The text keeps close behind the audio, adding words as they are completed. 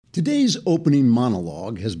Today's opening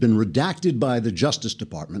monologue has been redacted by the Justice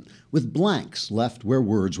Department with blanks left where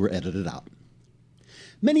words were edited out.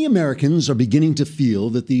 Many Americans are beginning to feel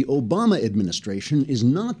that the Obama administration is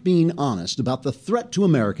not being honest about the threat to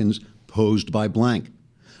Americans posed by blank.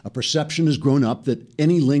 A perception has grown up that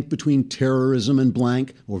any link between terrorism and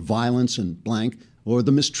blank, or violence and blank, or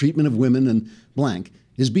the mistreatment of women and blank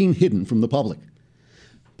is being hidden from the public.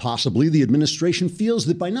 Possibly the administration feels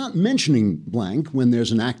that by not mentioning blank when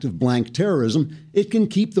there's an act of blank terrorism, it can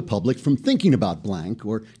keep the public from thinking about blank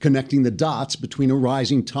or connecting the dots between a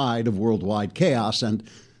rising tide of worldwide chaos and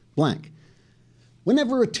blank.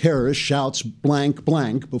 Whenever a terrorist shouts blank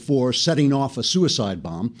blank before setting off a suicide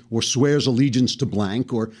bomb, or swears allegiance to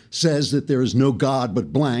blank, or says that there is no God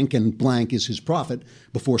but blank and blank is his prophet,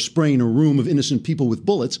 before spraying a room of innocent people with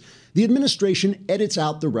bullets, the administration edits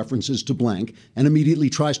out the references to blank and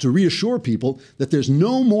immediately tries to reassure people that there's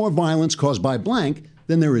no more violence caused by blank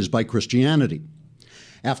than there is by Christianity.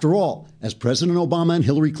 After all, as President Obama and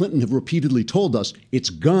Hillary Clinton have repeatedly told us,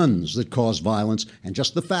 it's guns that cause violence, and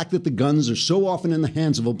just the fact that the guns are so often in the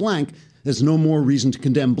hands of a blank, there's no more reason to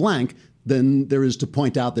condemn blank than there is to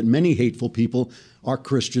point out that many hateful people are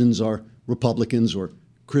Christians, are Republicans, or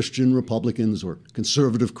Christian Republicans, or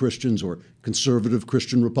conservative Christians, or conservative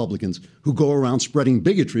Christian Republicans who go around spreading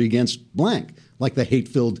bigotry against blank, like the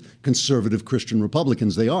hate-filled conservative Christian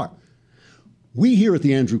Republicans they are. We here at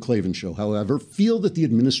The Andrew Klavan Show, however, feel that the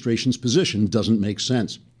administration's position doesn't make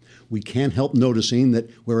sense. We can't help noticing that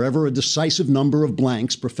wherever a decisive number of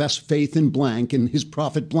blanks profess faith in blank and his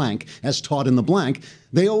prophet blank, as taught in the blank,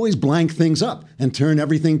 they always blank things up and turn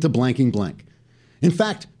everything to blanking blank. In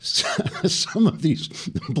fact, some of these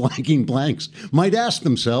blanking blanks might ask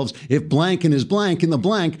themselves if blank and his blank in the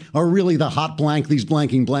blank are really the hot blank these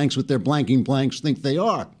blanking blanks with their blanking blanks think they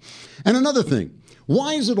are. And another thing,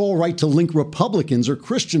 why is it all right to link Republicans or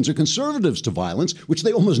Christians or conservatives to violence, which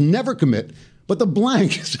they almost never commit, but the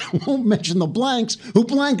blanks won't mention the blanks who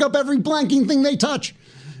blank up every blanking thing they touch?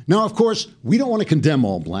 Now, of course, we don't want to condemn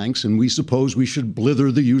all blanks, and we suppose we should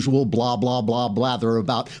blither the usual blah, blah, blah, blather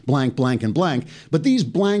about blank, blank, and blank. But these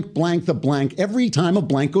blank, blank, the blank every time a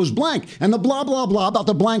blank goes blank. And the blah, blah, blah about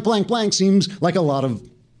the blank, blank, blank seems like a lot of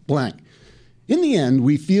blank. In the end,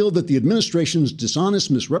 we feel that the administration's dishonest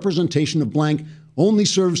misrepresentation of blank only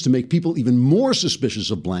serves to make people even more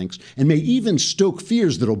suspicious of blanks and may even stoke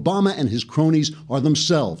fears that Obama and his cronies are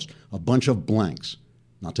themselves a bunch of blanks,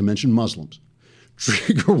 not to mention Muslims.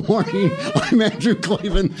 Trigger warning, I'm Andrew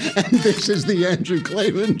Klavan, and this is The Andrew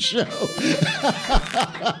Klavan Show.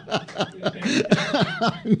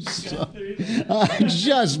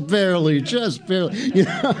 Just barely. You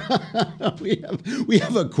know, we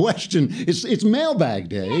have a question. It's Mailbag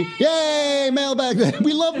Day. Yay, Mailbag Day.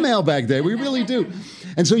 We love Mailbag Day. We really do.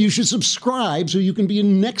 And so you should subscribe so you can be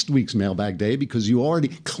in next week's Mailbag Day, because you already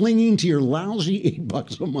clinging to your lousy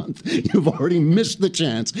 $8 a month. You've already missed the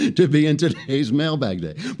chance to be in today's Mailbag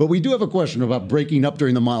Day. But we do have a question about breaking up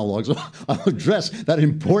during the monologue, so I'll address that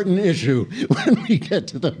important issue when we get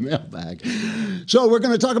to the mailbag. So we're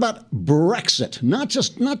going to talk about Brexit, not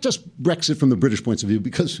just Brexit from the British points of view,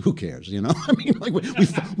 because who cares, you know? I mean, like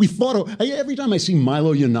we fought. Every time I see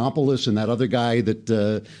Milo Yiannopoulos and that other guy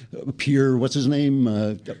that Pierre, what's his name?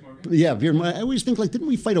 I always think, like, didn't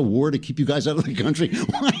we fight a war to keep you guys out of the country?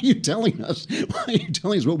 Why are you telling us? Why are you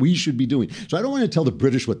telling us what we should be doing? So I don't want to tell the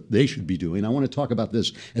British what they should be doing. I want to talk about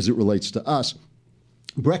this as it relates to us.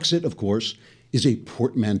 Brexit, of course, is a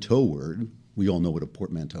portmanteau word. We all know what a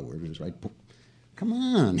portmanteau word is, right? Come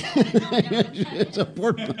on. It's a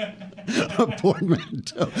portmanteau.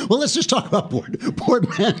 Well, let's just talk about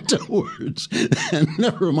portmanteau words. And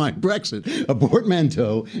never mind Brexit. A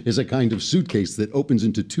portmanteau is a kind of suitcase that opens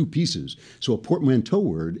into two pieces. So a portmanteau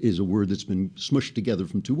word is a word that's been smushed together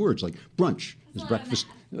from two words, like brunch is breakfast.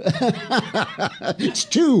 It's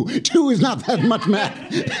two. Two is not that much math.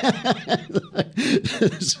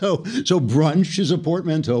 So brunch is a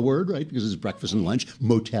portmanteau word, right? Because it's breakfast and lunch.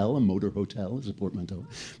 Motel, a motor hotel, is a portmanteau.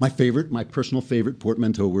 My personal favorite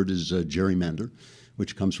portmanteau word is gerrymander,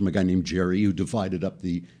 which comes from a guy named Jerry who divided up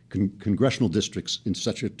the congressional districts in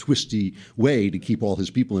such a twisty way to keep all his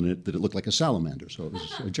people in it that it looked like a salamander. So it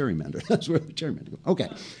was a gerrymander. That's where the gerrymander goes. Okay.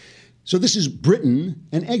 So this is Britain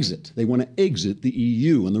and exit. They want to exit the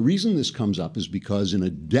EU. And the reason this comes up is because in a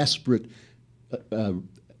desperate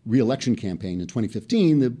re-election campaign in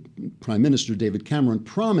 2015, the Prime Minister, David Cameron,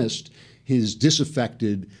 promised his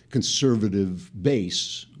disaffected conservative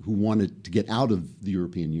base who wanted to get out of the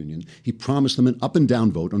European Union, he promised them an up and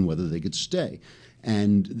down vote on whether they could stay.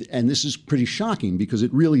 And this is pretty shocking because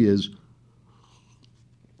it really is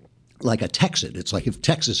like a Texit. It's like if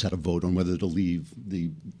Texas had a vote on whether to leave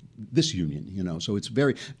the this union, So it's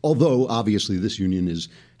although obviously this union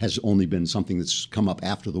has only been something that's come up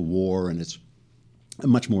after the war, and it's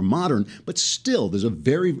much more modern, but still there's a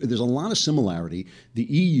lot of similarity. The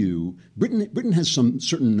EU, Britain has some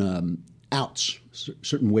certain outs,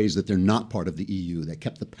 certain ways that they're not part of the EU. They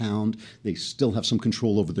kept the pound. They still have some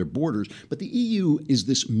control over their borders. But the EU is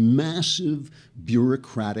this massive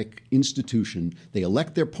bureaucratic institution. They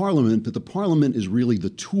elect their parliament, but the parliament is really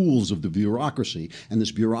the tools of the bureaucracy. And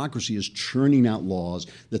this bureaucracy is churning out laws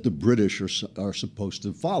that the British are supposed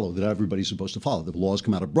to follow, that everybody's supposed to follow. The laws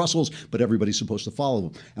come out of Brussels, but everybody's supposed to follow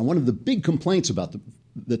them. And one of the big complaints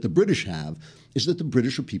that the British have is that the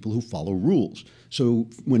British are people who follow rules. So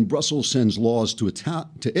when Brussels sends laws to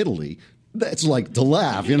Italy, that's like to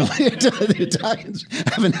laugh, The Italians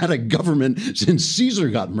haven't had a government since Caesar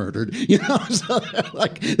got murdered, So they're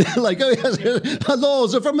like, oh yes,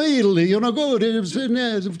 laws are from Italy, good,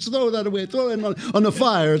 throw that away, throw it on the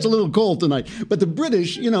fire. It's a little cold tonight. But the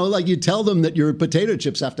British, you tell them that your potato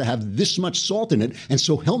chips have to have this much salt in it, and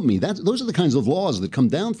so help me. Those are the kinds of laws that come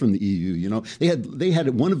down from the EU. They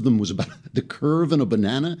had one of them was about the curve in a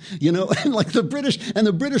banana, and like the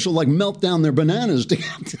British will like melt down their bananas to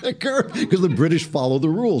get to the curve, because the British follow the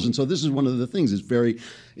rules. And so this is one of the things. It's a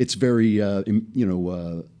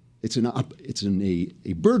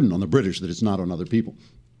burden on the British that it's not on other people.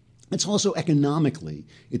 It's also economically,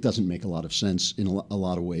 it doesn't make a lot of sense in a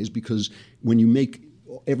lot of ways, because when you make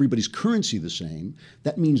everybody's currency the same,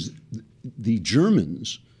 that means the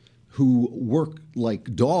Germans, who work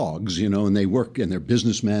like dogs, and they work, and they're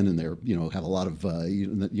businessmen, and they're, have a lot of,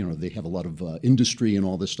 they have a lot of industry and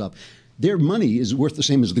all this stuff. Their money is worth the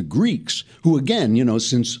same as the Greeks, who, again,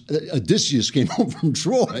 since Odysseus came home from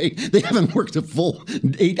Troy, they haven't worked a full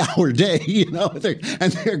 8-hour day,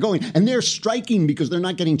 and they're striking because they're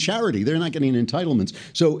not getting charity, they're not getting entitlements.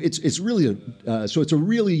 So it's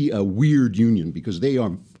really a weird union, because they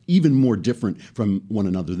are even more different from one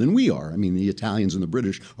another than we are. I mean, the Italians and the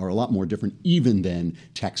British are a lot more different even than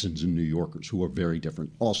Texans and New Yorkers, who are very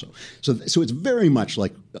different also. So it's very much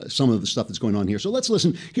like some of the stuff that's going on here. So let's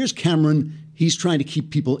listen. Here's Cameron. He's trying to keep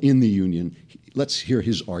people in the union. Let's hear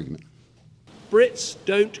his argument. Brits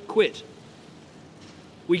don't quit.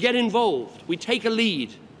 We get involved. We take a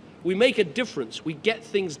lead. We make a difference. We get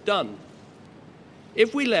things done.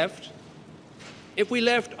 If we left,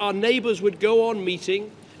 our neighbors would go on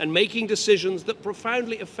meeting and making decisions that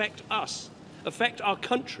profoundly affect us, affect our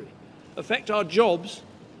country, affect our jobs,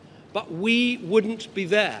 but we wouldn't be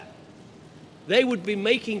there. They would be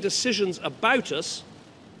making decisions about us,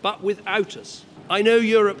 but without us. I know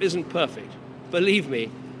Europe isn't perfect. Believe me,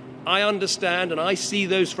 I understand and I see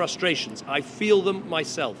those frustrations. I feel them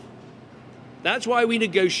myself. That's why we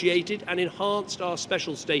negotiated and enhanced our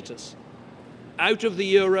special status. Out of the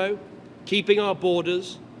euro, keeping our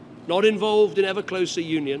borders, not involved in ever closer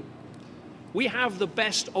union, we have the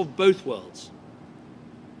best of both worlds.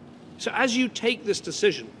 So as you take this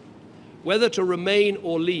decision, whether to remain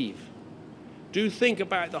or leave, do think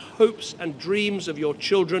about the hopes and dreams of your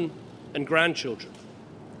children and grandchildren.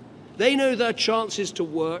 They know their chances to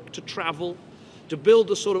work, to travel, to build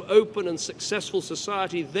the sort of open and successful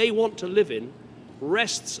society they want to live in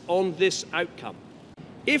rests on this outcome.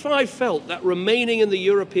 If I felt that remaining in the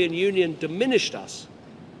European Union diminished us,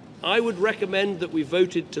 I would recommend that we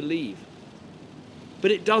voted to leave.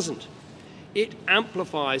 But it doesn't. It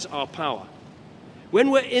amplifies our power.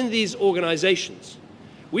 When we're in these organizations,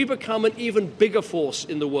 we become an even bigger force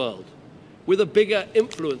in the world, with a bigger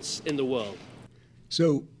influence in the world.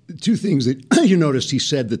 So, two things that you noticed. He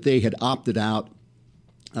said that they had opted out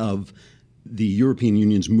of the European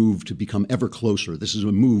Union's move to become ever closer. This is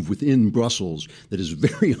a move within Brussels that is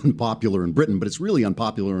very unpopular in Britain, but it's really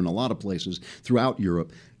unpopular in a lot of places throughout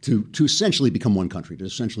Europe, to essentially become one country, to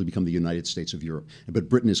essentially become the United States of Europe. But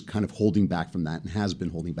Britain is kind of holding back from that and has been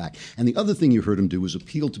holding back. And the other thing you heard him do was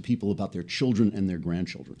appeal to people about their children and their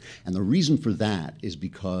grandchildren. And the reason for that is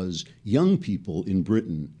because young people in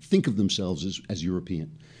Britain think of themselves as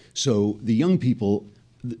European. So the young people,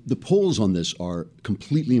 the polls on this are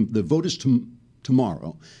completely, the vote is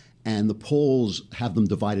tomorrow, and the polls have them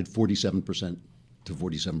divided 47% to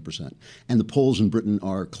 47%. And the polls in Britain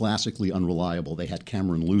are classically unreliable. They had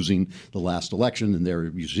Cameron losing the last election, and there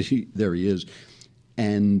you see, there he is.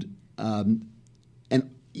 And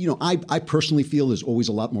you know, I personally feel there's always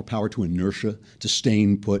a lot more power to inertia, to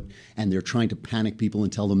staying put, and they're trying to panic people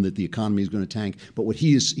and tell them that the economy is going to tank. But what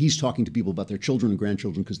he's talking to people about their children and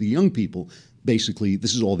grandchildren, because the young people, basically,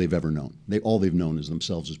 this is all they've ever known. All they've known is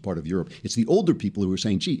themselves as part of Europe. It's the older people who are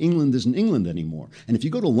saying, gee, England isn't England anymore. And if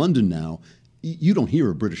you go to London now, you don't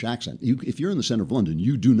hear a British accent. If you're in the center of London,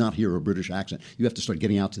 you do not hear a British accent. You have to start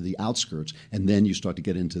getting out to the outskirts, and then you start to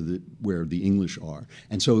get into where the English are.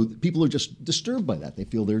 And so people are just disturbed by that. They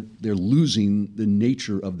feel they're losing the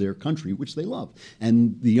nature of their country, which they love.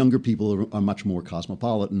 And the younger people are much more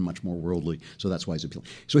cosmopolitan, much more worldly. So that's why it's appealing.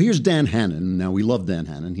 So here's Dan Hannan. Now, we love Dan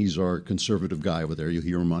Hannan. He's our conservative guy over there. You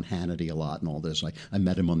hear him on Hannity a lot and all this. I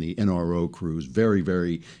met him on the NRO cruise. Very,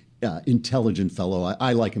 very intelligent fellow.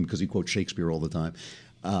 I like him because he quotes Shakespeare all the time.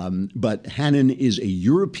 But Hannan is a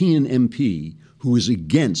European MP who is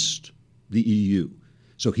against the EU.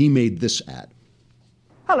 So he made this ad.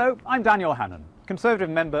 Hello, I'm Daniel Hannan, Conservative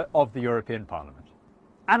member of the European Parliament.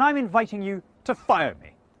 And I'm inviting you to fire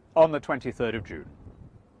me on the 23rd of June.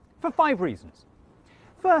 For 5 reasons.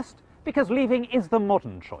 First, because leaving is the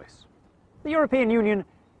modern choice. The European Union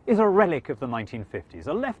is a relic of the 1950s,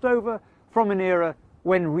 a leftover from an era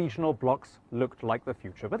when regional blocs looked like the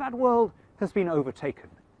future. But that world has been overtaken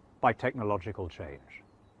by technological change.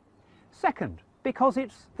 Second, because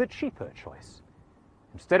it's the cheaper choice.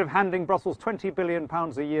 Instead of handing Brussels £20 billion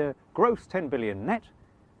a year, gross 10 billion net,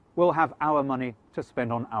 we'll have our money to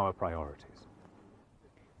spend on our priorities.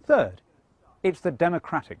 Third, it's the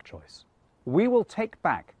democratic choice. We will take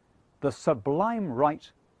back the sublime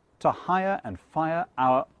right to hire and fire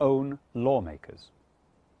our own lawmakers.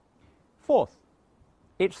 Fourth,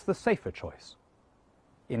 it's the safer choice.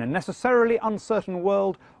 In a necessarily uncertain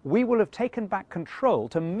world, we will have taken back control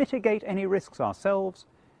to mitigate any risks ourselves,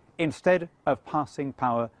 instead of passing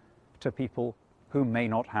power to people who may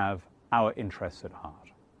not have our interests at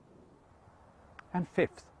heart. And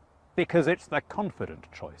fifth, because it's the confident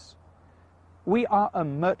choice. We are a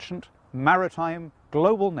merchant, maritime,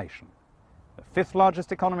 global nation, the 5th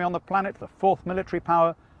largest economy on the planet, the 4th military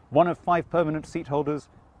power, one of 5 permanent seat holders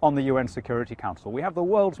on the UN Security Council. We have the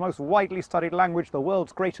world's most widely studied language, the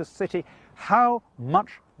world's greatest city. How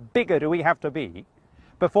much bigger do we have to be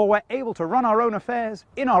before we're able to run our own affairs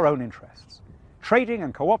in our own interests, trading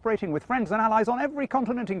and cooperating with friends and allies on every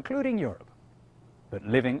continent, including Europe, but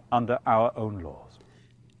living under our own laws?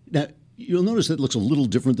 Now, you'll notice that it looks a little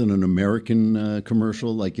different than an American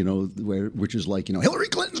commercial, like, which is like, Hillary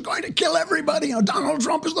Clinton's going to kill everybody. Donald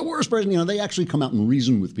Trump is the worst person. They actually come out and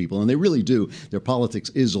reason with people, and they really do. Their politics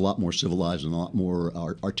is a lot more civilized and a lot more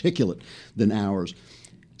articulate than ours.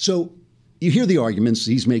 So you hear the arguments.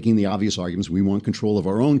 He's making the obvious arguments. We want control of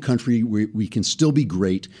our own country. We can still be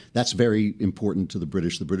great. That's very important to the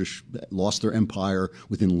British. The British lost their empire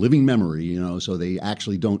within living memory, so they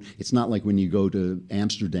actually don't. It's not like when you go to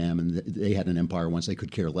Amsterdam and they had an empire once, they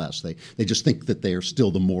could care less. They just think that they are still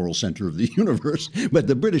the moral center of the universe. But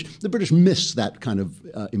the British miss that kind of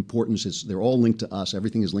importance. They're all linked to us.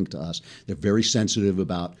 Everything is linked to us. They're very sensitive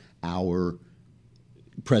about our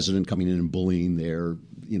president coming in and bullying their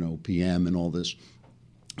PM and all this.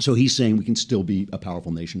 So he's saying we can still be a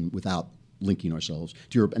powerful nation without linking ourselves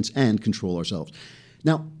to Europe and control ourselves.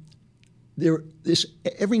 Now,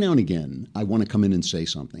 every now and again, I want to come in and say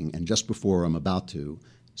something, and just before I'm about to,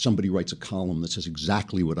 somebody writes a column that says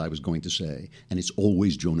exactly what I was going to say, and it's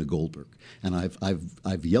always Jonah Goldberg. And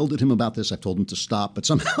I've yelled at him about this. I've told him to stop, but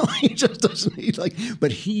somehow he just doesn't.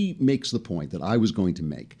 But he makes the point that I was going to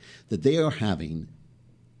make, that they are having,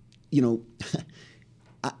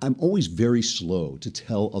 I'm always very slow to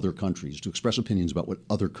tell other countries, to express opinions about what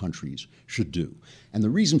other countries should do. And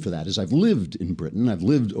the reason for that is I've lived in Britain, I've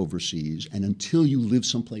lived overseas, and until you live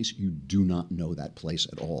someplace, you do not know that place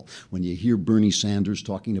at all. When you hear Bernie Sanders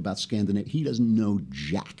talking about Scandinavia, he doesn't know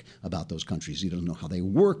jack about those countries. He doesn't know how they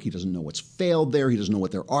work. He doesn't know what's failed there. He doesn't know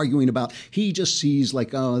what they're arguing about. He just sees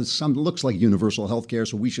looks like universal health care,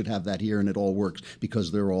 so we should have that here, and it all works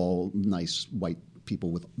because they're all nice white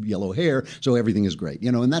people with yellow hair, so everything is great,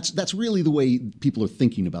 and that's really the way people are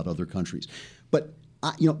thinking about other countries. But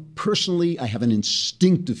personally, I have an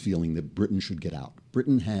instinctive feeling that Britain should get out.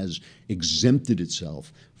 Britain has exempted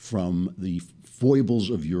itself from the foibles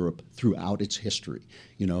of Europe throughout its history.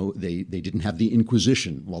 They didn't have the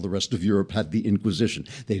Inquisition while the rest of Europe had the Inquisition.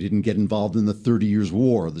 They didn't get involved in the 30 Years'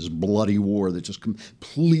 War, this bloody war that just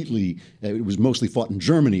completely, it was mostly fought in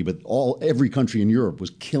Germany, but every country in Europe was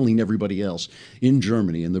killing everybody else in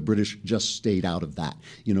Germany, and the British just stayed out of that.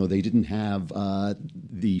 They didn't have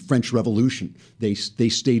the French Revolution. They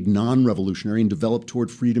stayed non-revolutionary and developed toward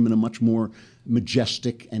freedom in a much more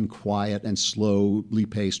majestic and quiet and slowly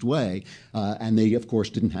paced way. And they, of course,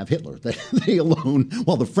 didn't have Hitler. They alone,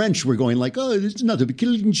 while the French were going like, oh, it's not to be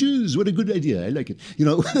killing Jews. What a good idea. I like it.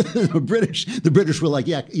 The British were like,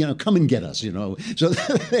 yeah, come and get us, So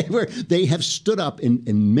they have stood up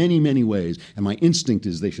in many, many ways. And my instinct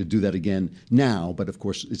is they should do that again now. But of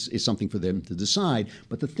course, it's something for them to decide.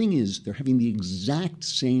 But the thing is, they're having the exact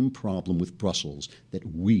same problem with Brussels that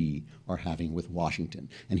we are having with Washington.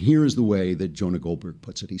 And here is the way that Jonah Goldberg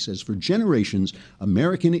puts it. He says, for generations,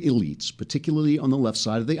 American elites, particularly on the left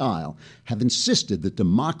side of the aisle, have insisted that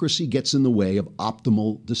democracy gets in the way of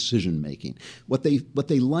optimal decision making. What they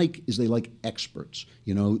like is they like experts.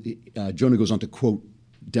 Jonah goes on to quote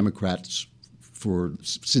Democrats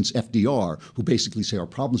since FDR, who basically say our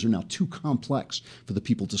problems are now too complex for the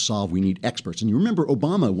people to solve. We need experts. And you remember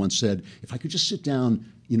Obama once said, if I could just sit down,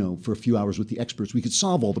 for a few hours with the experts, we could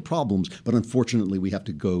solve all the problems. But unfortunately, we have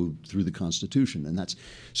to go through the Constitution. And that's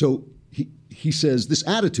so he says this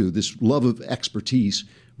attitude, this love of expertise,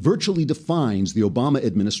 virtually defines the Obama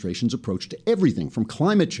administration's approach to everything from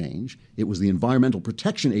climate change. It was the Environmental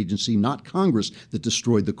Protection Agency, not Congress, that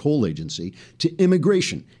destroyed the coal agency, to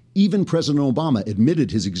immigration. Even President Obama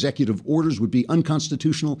admitted his executive orders would be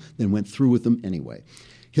unconstitutional, then went through with them anyway.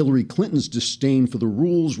 Hillary Clinton's disdain for the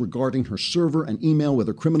rules regarding her server and email,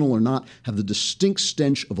 whether criminal or not, have the distinct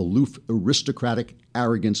stench of aloof aristocratic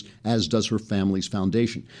arrogance, as does her family's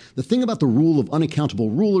foundation. The thing about the rule of unaccountable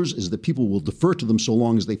rulers is that people will defer to them so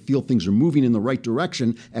long as they feel things are moving in the right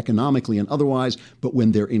direction, economically and otherwise, but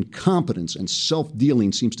when their incompetence and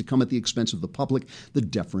self-dealing seems to come at the expense of the public, the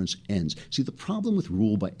deference ends. See, the problem with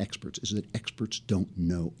rule by experts is that experts don't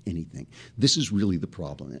know anything. This is really the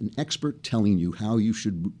problem. An expert telling you how you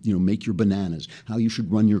should, make your bananas, how you should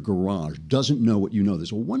run your garage, doesn't know what you know.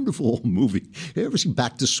 There's a wonderful old movie. You ever see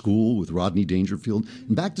Back to School with Rodney Dangerfield?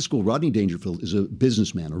 In Back to School, Rodney Dangerfield is a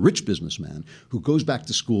businessman, a rich businessman, who goes back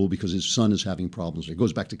to school because his son is having problems. He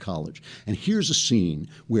goes back to college. And here's a scene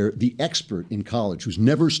where the expert in college, who's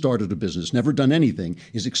never started a business, never done anything,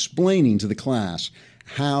 is explaining to the class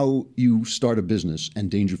how you start a business,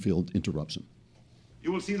 and Dangerfield interrupts him.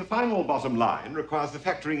 You will see the final bottom line requires the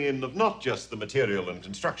factoring in of not just the material and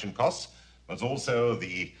construction costs, but also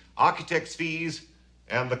the architect's fees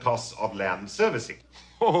and the costs of land servicing.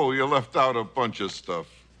 Oh, you left out a bunch of stuff.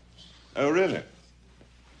 Oh, really?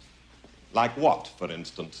 Like what, for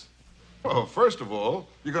instance? Well, first of all,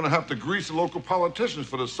 you're going to have to grease the local politicians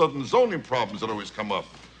for the sudden zoning problems that always come up.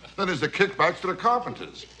 Then there's the kickbacks to the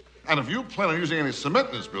carpenters. And if you plan on using any cement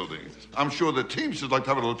in this building, I'm sure the Teamsters like to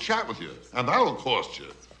have a little chat with you, and that'll cost you.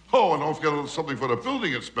 Oh, and don't forget a little something for the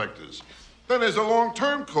building inspectors. Then there's a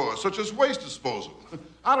long-term cost, such as waste disposal.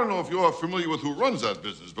 I don't know if you're familiar with who runs that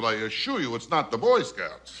business, but I assure you it's not the Boy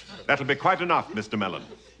Scouts. That'll be quite enough, Mr. Mellon.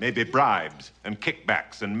 Maybe bribes and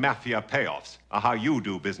kickbacks and mafia payoffs are how you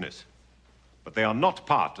do business. But they are not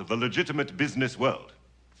part of the legitimate business world.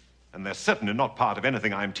 And they're certainly not part of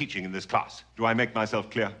anything I'm teaching in this class. Do I make myself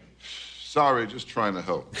clear? Sorry, just trying to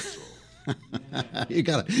help. That's all. You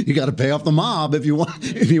gotta pay off the mob if you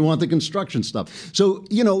want the construction stuff. So,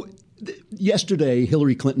 yesterday,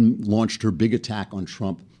 Hillary Clinton launched her big attack on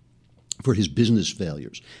Trump for his business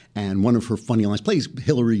failures. And one of her funny lines, plays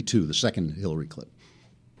Hillary 2, the second Hillary clip.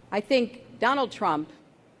 I think Donald Trump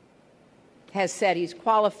has said he's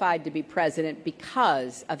qualified to be president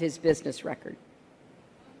because of his business record.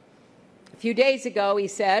 A few days ago, he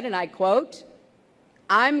said, and I quote,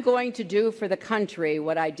 "I'm going to do for the country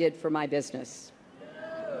what I did for my business."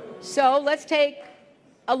 So let's take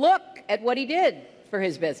a look at what he did for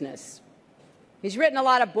his business. He's written a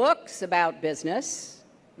lot of books about business.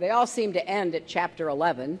 They all seem to end at chapter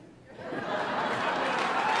 11.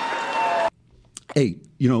 Hey,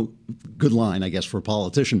 good line, I guess, for a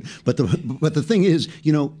politician. But the thing is,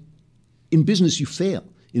 in business you fail.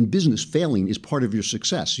 In business, failing is part of your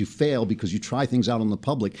success. You fail because you try things out on the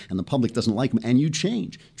public, and the public doesn't like them, and you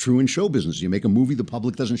change. True in show business. You make a movie, the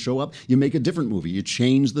public doesn't show up, you make a different movie. You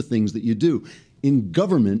change the things that you do. In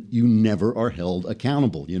government, you never are held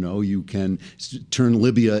accountable. You can turn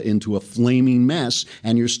Libya into a flaming mess,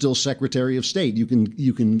 and you're still Secretary of State. You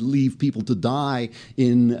can leave people to die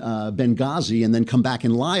in Benghazi and then come back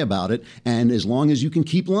and lie about it. And as long as you can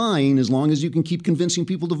keep lying, as long as you can keep convincing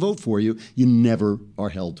people to vote for you, you never are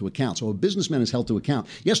held to account. So a businessman is held to account.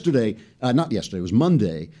 It was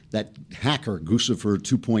Monday, that hacker, Guccifer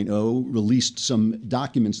 2.0, released some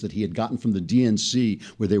documents that he had gotten from the DNC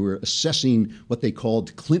where they were assessing what they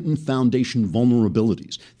called Clinton Foundation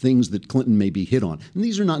vulnerabilities, things that Clinton may be hit on. And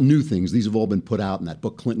these are not new things. These have all been put out in that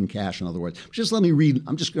book, Clinton Cash, in other words. Just let me read.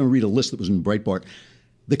 I'm just going to read a list that was in Breitbart.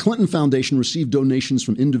 The Clinton Foundation received donations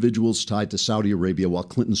from individuals tied to Saudi Arabia while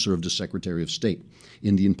Clinton served as Secretary of State.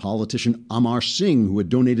 Indian politician Amar Singh, who had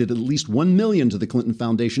donated at least $1 million to the Clinton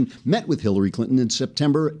Foundation, met with Hillary Clinton in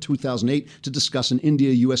September 2008 to discuss an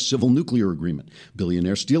India-U.S. civil nuclear agreement.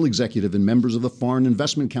 Billionaire steel executive and members of the Foreign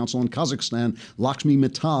Investment Council in Kazakhstan, Lakshmi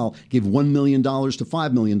Mittal, gave $1 million to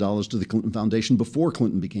 $5 million to the Clinton Foundation before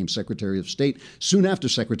Clinton became Secretary of State. Soon after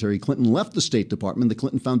Secretary Clinton left the State Department, the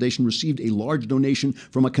Clinton Foundation received a large donation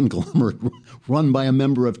from a conglomerate run by a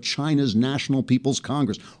member of China's National People's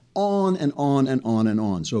Congress. On and on and on and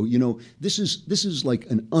on. So, this is like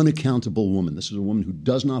an unaccountable woman. This is a woman who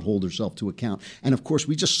does not hold herself to account. And of course,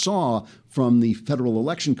 we just saw from the Federal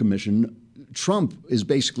Election Commission, Trump is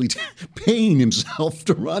basically paying himself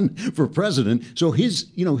to run for president. So his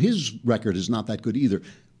record is not that good either.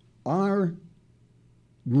 Our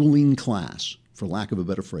ruling class, for lack of a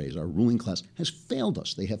better phrase, our ruling class has failed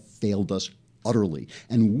us. They have failed us utterly.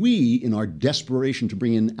 And we, in our desperation to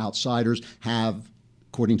bring in outsiders, have,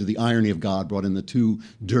 according to the irony of God, brought in the two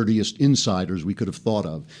dirtiest insiders we could have thought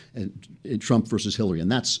of, Trump versus Hillary.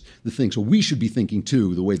 And that's the thing. So we should be thinking,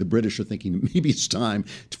 too, the way the British are thinking, maybe it's time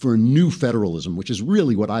for a new federalism, which is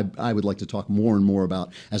really what I would like to talk more and more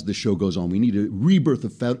about as this show goes on. We need a rebirth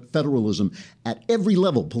of federalism at every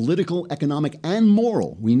level, political, economic, and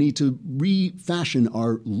moral. We need to refashion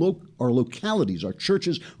our localities, our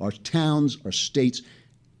churches, our towns, our states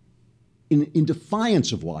in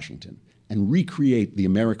defiance of Washington, and recreate the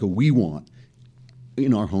America we want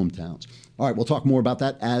in our hometowns. All right, we'll talk more about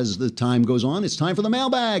that as the time goes on. It's time for the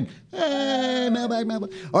mailbag. Hey, mailbag.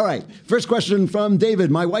 All right, first question from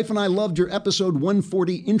David. My wife and I loved your episode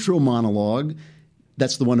 140 intro monologue.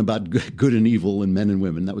 That's the one about good and evil and men and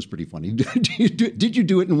women. That was pretty funny. Did you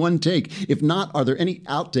do it in one take? If not, are there any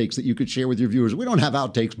outtakes that you could share with your viewers? We don't have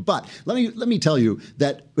outtakes, but let me tell you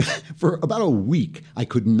that for about a week, I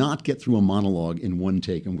could not get through a monologue in one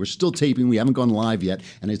take. And we're still taping. We haven't gone live yet.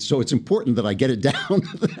 And it's important that I get it down.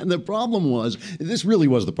 And the problem was, this really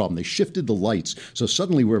was the problem. They shifted the lights. So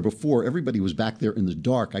suddenly, where before everybody was back there in the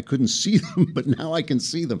dark, I couldn't see them, but now I can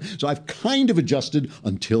see them. So I've kind of adjusted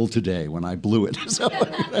until today when I blew it. So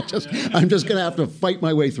I'm just going to have to fight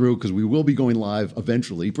my way through, because we will be going live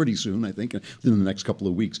eventually, pretty soon, I think, within the next couple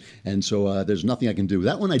of weeks. And so there's nothing I can do.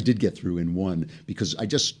 That one I did get through in one, because I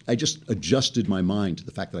just adjusted my mind to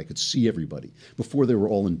the fact that I could see everybody. Before, they were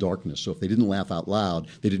all in darkness, so if they didn't laugh out loud,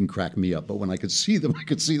 they didn't crack me up. But when I could see them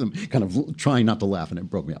kind of trying not to laugh, and it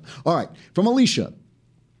broke me up. All right, from Alicia.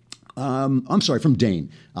 From Dane.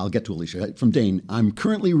 I'll get to Alicia. From Dane. I'm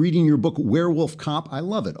currently reading your book, Werewolf Cop. I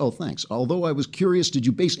love it. Oh, thanks. Although I was curious, did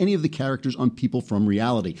you base any of the characters on people from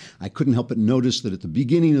reality? I couldn't help but notice that at the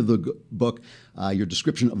beginning of the book, your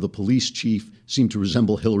description of the police chief seemed to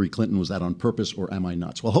resemble Hillary Clinton. Was that on purpose, or am I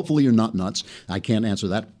nuts? Well, hopefully you're not nuts. I can't answer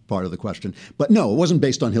that part of the question. But no, it wasn't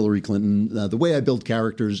based on Hillary Clinton. The way I build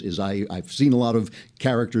characters is I've seen a lot of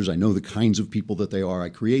characters. I know the kinds of people that they are. I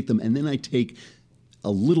create them, and then I take a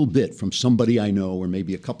little bit from somebody I know, or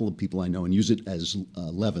maybe a couple of people I know, and use it as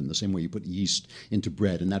leaven, the same way you put yeast into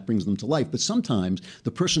bread, and that brings them to life. But sometimes the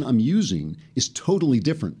person I'm using is totally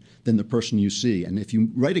different than the person you see. And if you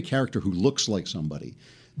write a character who looks like somebody,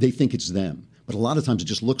 they think it's them. But a lot of times it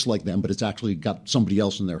just looks like them, but it's actually got somebody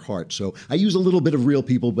else in their heart. So I use a little bit of real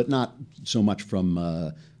people, but not so much from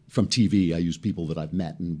TV. I use people that I've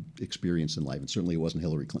met and experienced in life, and certainly it wasn't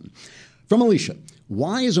Hillary Clinton. From Alicia,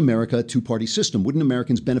 why is America a two-party system? Wouldn't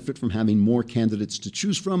Americans benefit from having more candidates to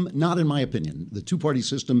choose from? Not in my opinion. The two-party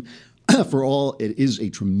system, for all, it is a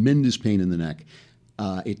tremendous pain in the neck.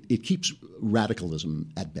 It keeps radicalism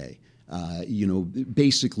at bay.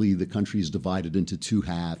 Basically the country is divided into two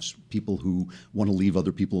halves, people who want to leave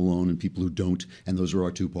other people alone and people who don't, and those are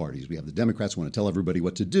our two parties. We have the Democrats who want to tell everybody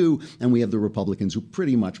what to do, and we have the Republicans who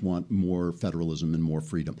pretty much want more federalism and more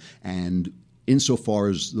freedom. And insofar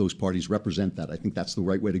as those parties represent that, I think that's the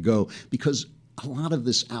right way to go, because a lot of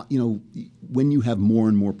this, when you have more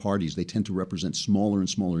and more parties, they tend to represent smaller and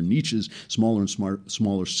smaller niches, smaller and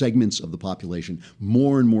smaller segments of the population,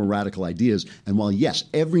 more and more radical ideas. And while, yes,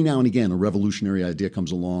 every now and again a revolutionary idea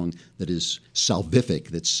comes along that is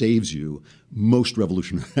salvific, that saves you, most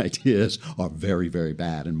revolutionary ideas are very, very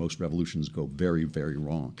bad, and most revolutions go very, very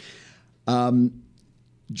wrong.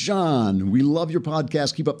 John, we love your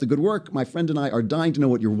podcast. Keep up the good work. My friend and I are dying to know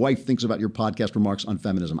what your wife thinks about your podcast remarks on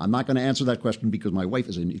feminism. I'm not going to answer that question because my wife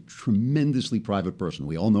is a tremendously private person.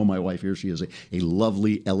 We all know my wife here. She is a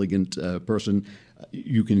lovely, elegant person.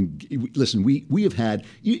 You can listen. We have had.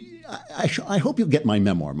 I hope you'll get my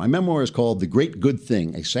memoir. My memoir is called "The Great Good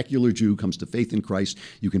Thing: A Secular Jew Comes to Faith in Christ."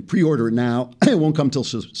 You can pre-order it now. It won't come till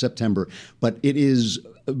September, but it is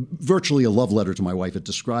virtually a love letter to my wife. It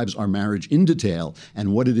describes our marriage in detail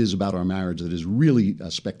and what it is about our marriage that is really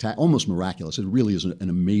spectacular, almost miraculous. It really is an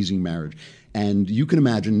amazing marriage. And you can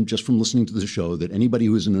imagine, just from listening to the show, that anybody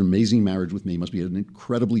who is in an amazing marriage with me must be an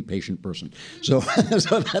incredibly patient person. So,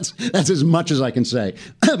 so that's as much as I can say,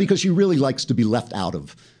 because she really likes to be left out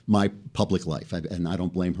of my public life. And I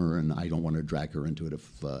don't blame her, and I don't want to drag her into it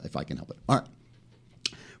if I can help it. All right.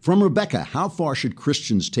 From Rebecca, how far should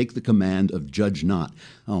Christians take the command of judge not?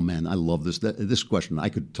 Oh, man, I love this question. I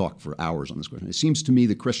could talk for hours on this question. It seems to me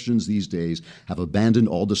that Christians these days have abandoned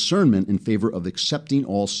all discernment in favor of accepting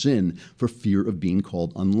all sin for fear of being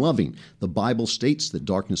called unloving. The Bible states that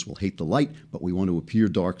darkness will hate the light, but we want to appear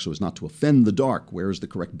dark so as not to offend the dark. Where is the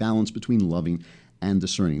correct balance between loving and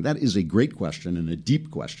discerning? That is a great question and a deep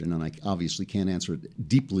question, and I obviously can't answer it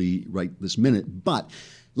deeply right this minute, but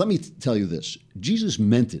let me tell you this. Jesus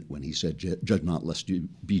meant it when he said, judge not lest you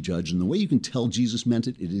be judged. And the way you can tell Jesus meant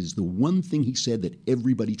it, it is the one thing he said that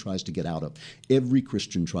everybody tries to get out of. Every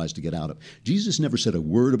Christian tries to get out of. Jesus never said a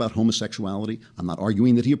word about homosexuality. I'm not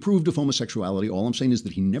arguing that he approved of homosexuality. All I'm saying is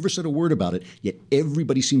that he never said a word about it, yet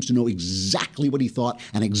everybody seems to know exactly what he thought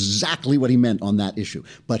and exactly what he meant on that issue.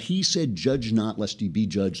 But he said, judge not lest you be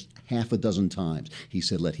judged half a dozen times. He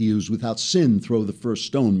said, let he who is without sin throw the first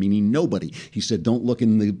stone, meaning nobody. He said, don't look at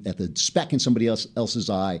the speck in somebody else's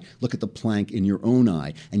eye, look at the plank in your own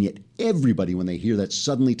eye. And yet everybody, when they hear that,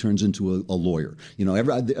 suddenly turns into a lawyer. You know,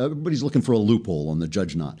 everybody's looking for a loophole on the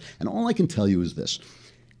judge not. And all I can tell you is this,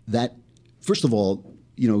 that first of all,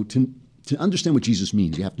 you know, to understand what Jesus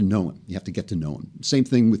means, you have to know him. You have to get to know him. Same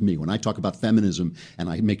thing with me. When I talk about feminism and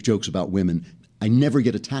I make jokes about women, I never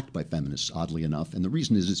get attacked by feminists, oddly enough. And the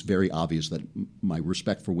reason is it's very obvious that my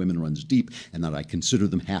respect for women runs deep and that I consider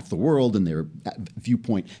them half the world, and their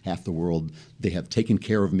viewpoint half the world. They have taken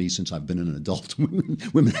care of me since I've been an adult.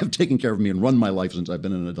 Women have taken care of me and run my life since I've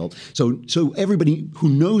been an adult. So everybody who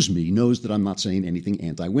knows me knows that I'm not saying anything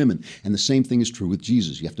anti-women. And the same thing is true with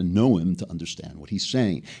Jesus. You have to know him to understand what he's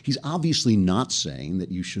saying. He's obviously not saying that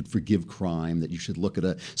you should forgive crime, that you should look at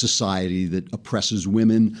a society that oppresses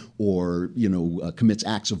women or, you know, commits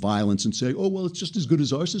acts of violence and say, oh, well, it's just as good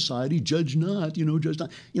as our society, judge not, judge not.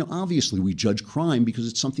 Obviously we judge crime because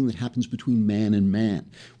it's something that happens between man and man.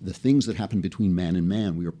 The things that happen between man and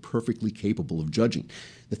man, we are perfectly capable of judging.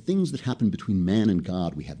 The things that happen between man and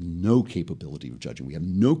God, we have no capability of judging. We have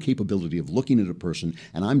no capability of looking at a person,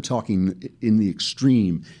 and I'm talking in the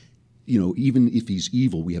extreme. Even if he's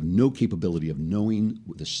evil, we have no capability of knowing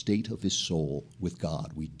the state of his soul with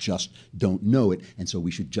God. We just don't know it, and so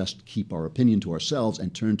we should just keep our opinion to ourselves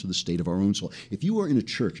and turn to the state of our own soul. If you are in a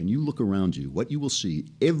church and you look around you, what you will see,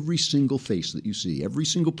 every single face that you see, every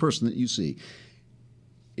single person that you see,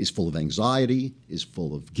 is full of anxiety, is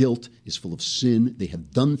full of guilt, is full of sin. They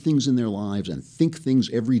have done things in their lives and think things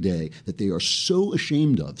every day that they are so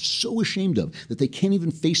ashamed of, that they can't even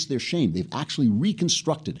face their shame. They've actually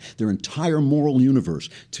reconstructed their entire moral universe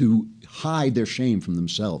to hide their shame from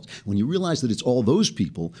themselves. When you realize that it's all those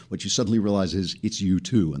people, what you suddenly realize is it's you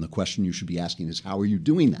too. And the question you should be asking is, how are you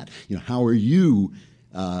doing that?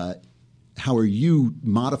 How are you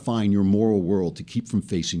modifying your moral world to keep from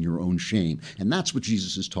facing your own shame? And that's what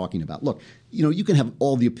Jesus is talking about. Look, you can have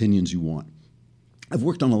all the opinions you want. I've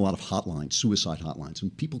worked on a lot of hotlines, suicide hotlines,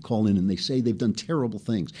 and people call in and they say they've done terrible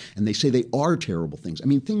things, and they say they are terrible things. I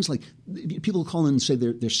mean, things like people call in and say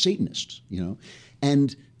they're Satanists,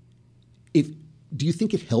 and do you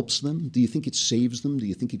think it helps them? Do you think it saves them? Do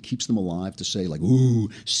you think it keeps them alive to say, like, ooh,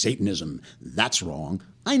 Satanism, that's wrong?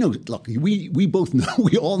 I know, look, we both know,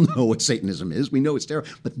 we all know what Satanism is. We know it's terrible,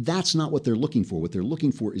 but that's not what they're looking for. What they're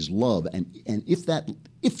looking for is love. And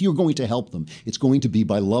if you're going to help them, it's going to be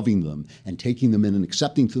by loving them and taking them in and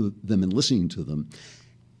accepting to them and listening to them.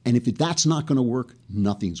 And if that's not going to work,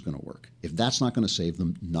 nothing's going to work. If that's not going to save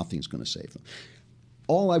them, nothing's going to save them.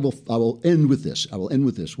 I will end with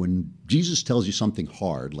this. When Jesus tells you something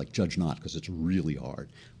hard, like judge not, because it's really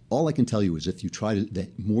hard, all I can tell you is if you try to, the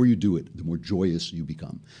more you do it, the more joyous you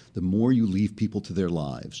become. The more you leave people to their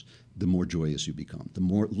lives, the more joyous you become. The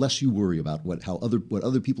less you worry about what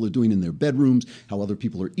other people are doing in their bedrooms, how other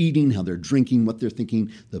people are eating, how they're drinking, what they're thinking,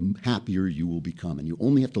 the happier you will become. And you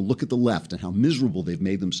only have to look at the left and how miserable they've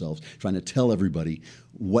made themselves trying to tell everybody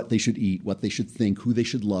what they should eat, what they should think, who they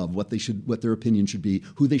should love, what their opinion should be,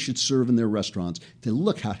 who they should serve in their restaurants, to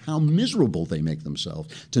look at how miserable they make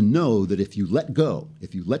themselves, to know that if you let go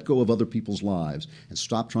of other people's lives and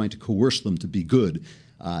stop trying to coerce them to be good,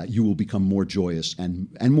 you will become more joyous and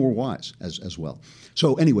more wise as well.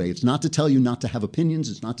 So anyway, it's not to tell you not to have opinions.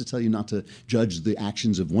 It's not to tell you not to judge the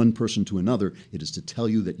actions of one person to another. It is to tell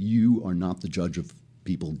you that you are not the judge of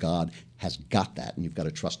people. God has got that, and you've got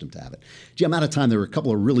to trust him to have it. Gee, I'm out of time. There were a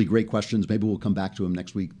couple of really great questions. Maybe we'll come back to them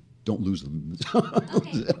next week. Don't lose them.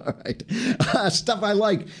 Okay. All right. Stuff I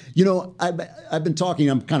like. You know, I've been talking,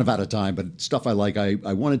 I'm kind of out of time, but stuff I like. I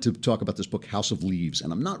wanted to talk about this book, House of Leaves,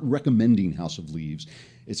 and I'm not recommending House of Leaves.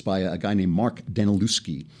 It's by a guy named Mark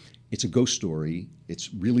Danilewski. It's a ghost story.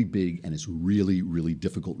 It's really big, and it's really, really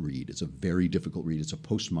difficult read. It's a very difficult read. It's a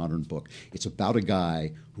postmodern book. It's about a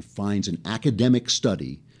guy who finds an academic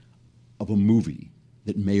study of a movie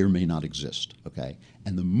that may or may not exist, okay?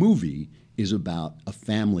 And the movie is about a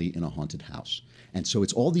family in a haunted house. And so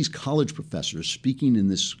it's all these college professors speaking in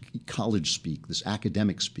this college speak, this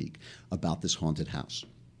academic speak, about this haunted house,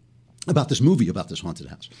 about this movie about this haunted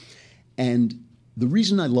house. And the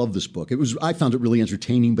reason I love this book, I found it really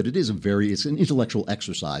entertaining, but it's an intellectual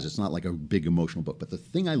exercise. It's not like a big emotional book. But the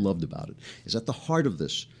thing I loved about it is at the heart of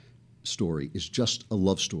this story is just a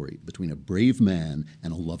love story between a brave man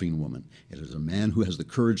and a loving woman. It is a man who has the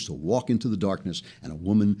courage to walk into the darkness and a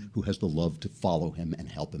woman who has the love to follow him and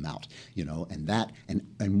help him out. You know,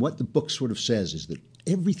 and what the book sort of says is that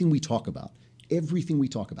everything we talk about,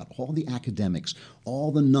 all the academics,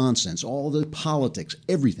 all the nonsense, all the politics,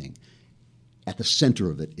 everything, at the center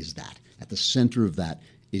of it is that. At the center of that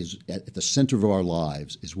is, at the center of our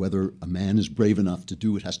lives, is whether a man is brave enough to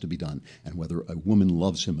do what has to be done and whether a woman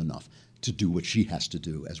loves him enough to do what she has to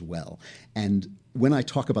do as well. And when I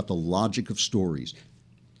talk about the logic of stories,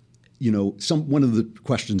 you know, one of the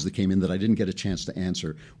questions that came in that I didn't get a chance to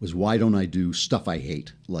answer was, why don't I do stuff I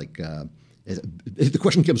hate? Like, the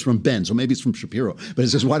question comes from Ben, so maybe it's from Shapiro, but it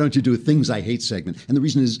says, why don't you do a Things I Hate segment? And the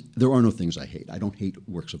reason is there are no things I hate. I don't hate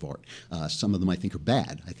works of art. Some of them I think are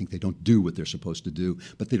bad. I think they don't do what they're supposed to do,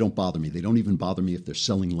 but they don't bother me. They don't even bother me if they're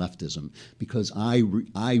selling leftism, because I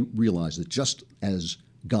realize that just as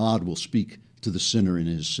God will speak to the sinner in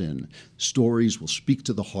his sin, stories will speak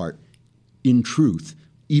to the heart in truth,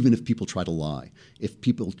 even if people try to lie. If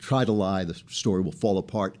people try to lie, the story will fall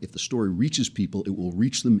apart. If the story reaches people, it will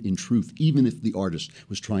reach them in truth, even if the artist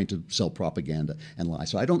was trying to sell propaganda and lie.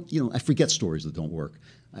 So I forget stories that don't work.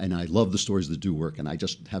 And I love the stories that do work, and I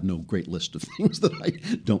just have no great list of things that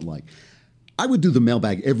I don't like. I would do the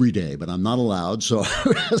mailbag every day, but I'm not allowed, so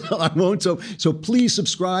I won't. So please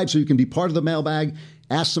subscribe so you can be part of the mailbag,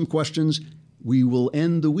 ask some questions. We will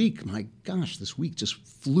end the week. My gosh, this week just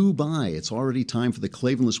flew by. It's already time for the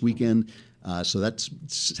Klavanless weekend. So that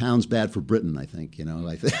sounds bad for Britain, I think. You know,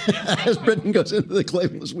 as Britain goes into the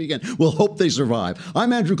Klavanless weekend, we'll hope they survive.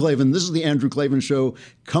 I'm Andrew Klavan. This is the Andrew Klavan Show.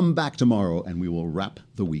 Come back tomorrow, and we will wrap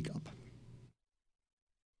the week up.